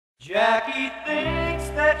Jackie thinks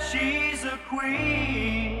that she's a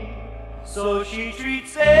queen, so she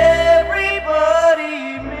treats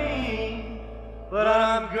everybody mean. But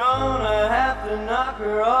I'm gonna have to knock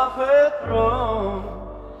her off her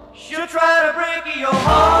throne. She'll try to break your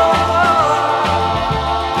heart,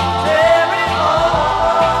 tear it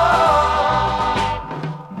apart.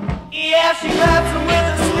 Yeah, she grabs him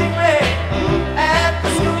with a sling ray at the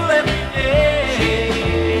school every day.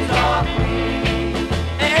 She's our queen,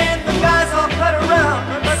 and the guys all cut around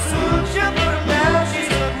her, but soon she'll put him down.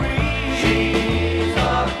 She's a queen, she's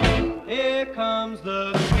our queen. Here comes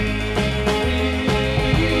the queen,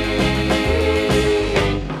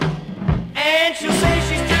 and she'll say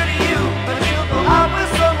she's true to you, but she'll go out with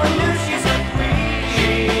someone new. She's a queen,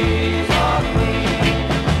 she's our queen,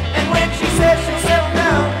 and when she says she'll settle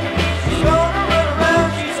down, she's gonna run around.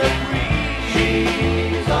 She's a queen,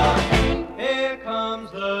 she's our queen. Here comes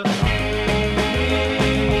the queen.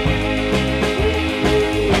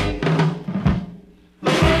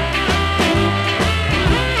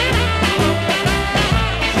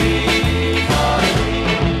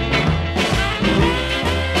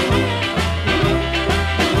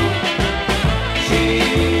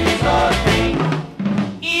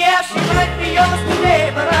 Yeah, she might be yours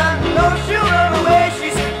today, but I know she'll run away.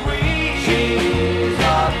 She's a queen, she's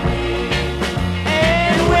our queen,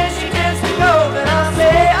 and when she tends to go, then I'll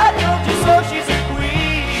say I told you so. She's a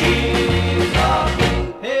queen, she's our queen.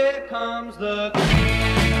 Here comes the queen.